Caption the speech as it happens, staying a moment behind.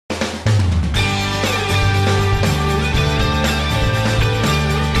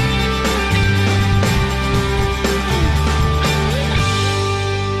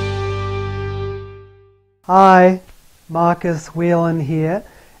Hi, Marcus Whelan here,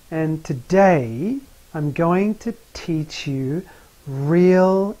 and today I'm going to teach you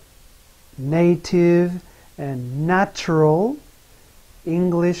real, native, and natural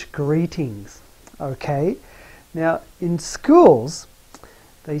English greetings. Okay? Now, in schools,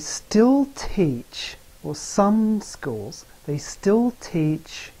 they still teach, or some schools, they still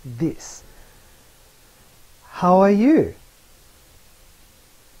teach this. How are you?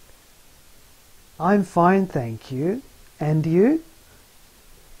 I'm fine, thank you. And you?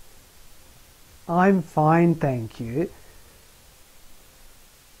 I'm fine, thank you.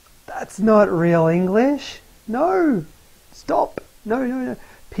 That's not real English. No. Stop. No.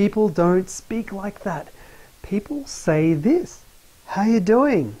 People don't speak like that. People say this. How you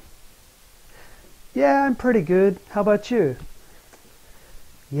doing? Yeah, I'm pretty good. How about you?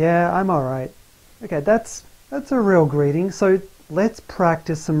 Yeah, I'm alright. Okay, that's a real greeting. So let's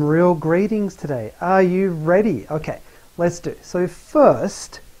practice some real greetings today. Are you ready? Okay, let's do it. So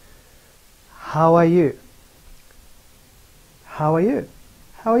first, how are you? How are you?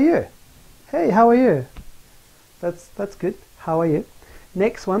 How are you? Hey, how are you? That's good. How are you?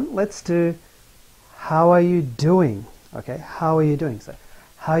 Next one, let's do how are you doing? Okay, how are you doing? So,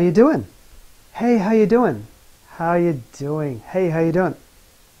 how you doing? Hey, how you doing? How you doing? Hey, how you doing?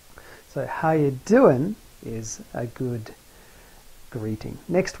 So, how you doing is a good greeting.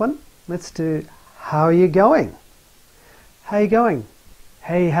 Next one, let's do how are you going? How you going?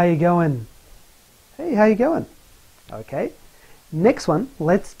 Hey, how you going? Hey, how you going? Okay. Next one,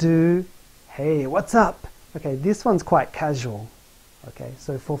 let's do hey, what's up? Okay, this one's quite casual. Okay,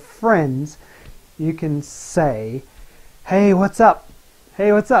 so for friends, you can say, hey, what's up?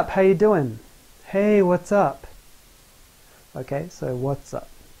 Hey, what's up? How you doing? Hey, what's up? Okay, so what's up?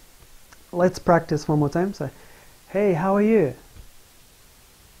 Let's practice one more time. So, hey, how are you?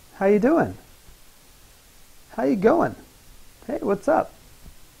 How you doing? How you going? Hey, what's up?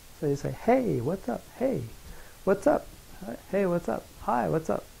 So you say, hey, what's up? Hey, what's up? Hey, what's up? Hi, what's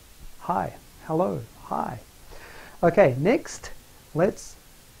up? Hi, hello, hi. Okay, next, let's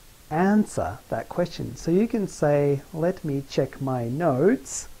answer that question. So you can say, let me check my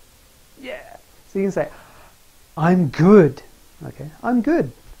notes. Yeah. So you can say, I'm good. Okay, I'm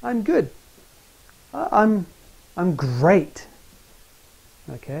good. I'm good. I'm great.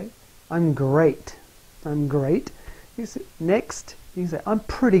 Okay, I'm great. I'm great. Next, you can say, I'm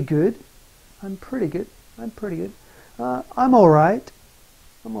pretty good. I'm pretty good. I'm pretty good. I'm all right.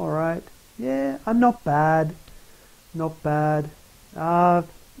 I'm all right. Yeah, I'm not bad. Not bad. I'm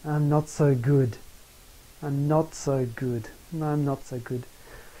not so good. I'm not so good. No, I'm not so good.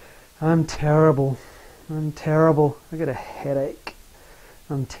 I'm terrible. I'm terrible. I got a headache.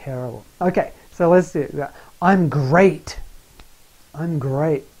 I'm terrible. Okay, so let's do it. I'm great. I'm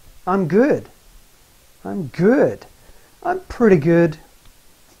great. I'm good. I'm good. I'm pretty good.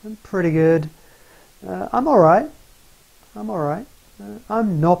 I'm pretty good. I'm all right. I'm all right.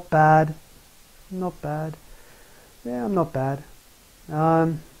 I'm not bad. I'm not bad. Yeah, I'm not bad.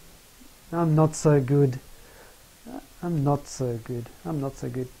 I'm not so good. I'm not so good. I'm not so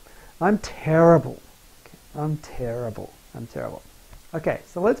good. I'm terrible. Okay. I'm terrible. I'm terrible. Okay,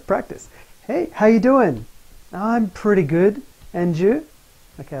 so let's practice. Hey, how you doing? I'm pretty good. And you?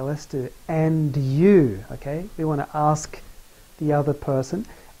 Okay, let's do it. And you. Okay, we want to ask the other person.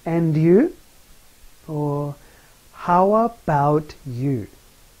 And you? Or how about you?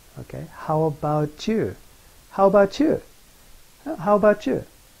 Okay, how about you? How about you? How about you?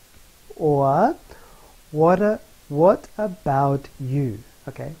 Or what about you?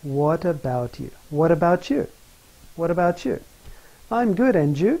 Okay, what about you? What about you? What about you? I'm good,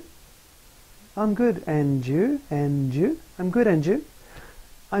 and you? I'm good, and you? And you? I'm good, and you?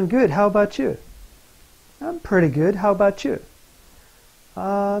 I'm good, how about you? I'm pretty good, how about you?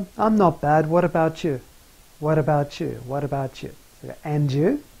 I'm not bad, what about you? What about you? What about you? And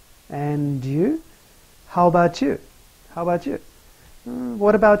you? And you? How about you? How about you?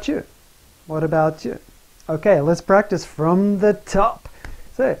 What about you? What about you? Okay, let's practice from the top.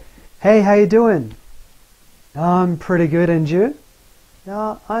 So, hey, how you doing? I'm pretty good, and you?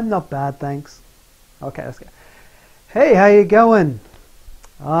 Yeah, I'm not bad, thanks. Okay, let's go. Hey, how you going?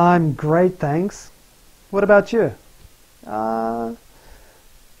 I'm great, thanks. What about you? I'm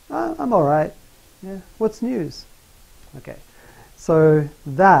all right. Yeah, what's news? Okay, so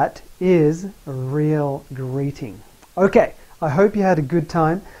that is a real greeting. Okay, I hope you had a good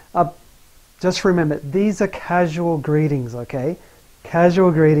time. Just remember, these are casual greetings, okay?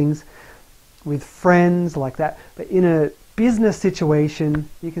 Casual greetings with friends like that. But in a business situation,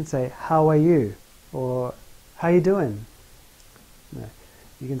 you can say, how are you? Or, how you doing? No.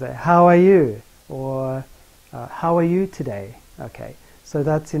 You can say, how are you? Or, how are you today? Okay, so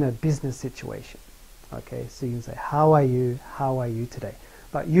that's in a business situation. Okay, so you can say, how are you? How are you today?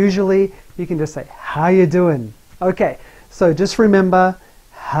 But usually you can just say, how you doing? Okay, so just remember,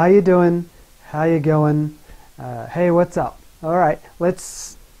 how you doing? How you going? Hey, what's up? All right,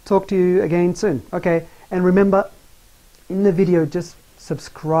 let's talk to you again soon. Okay, and remember, in the video, just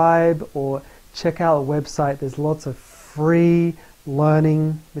subscribe or check out our website. There's lots of free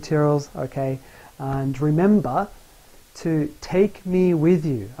learning materials. Okay, and remember to take me with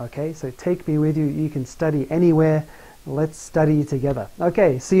you. Okay, so take me with you. You can study anywhere. Let's study together.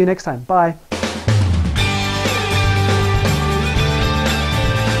 Okay, see you next time. Bye.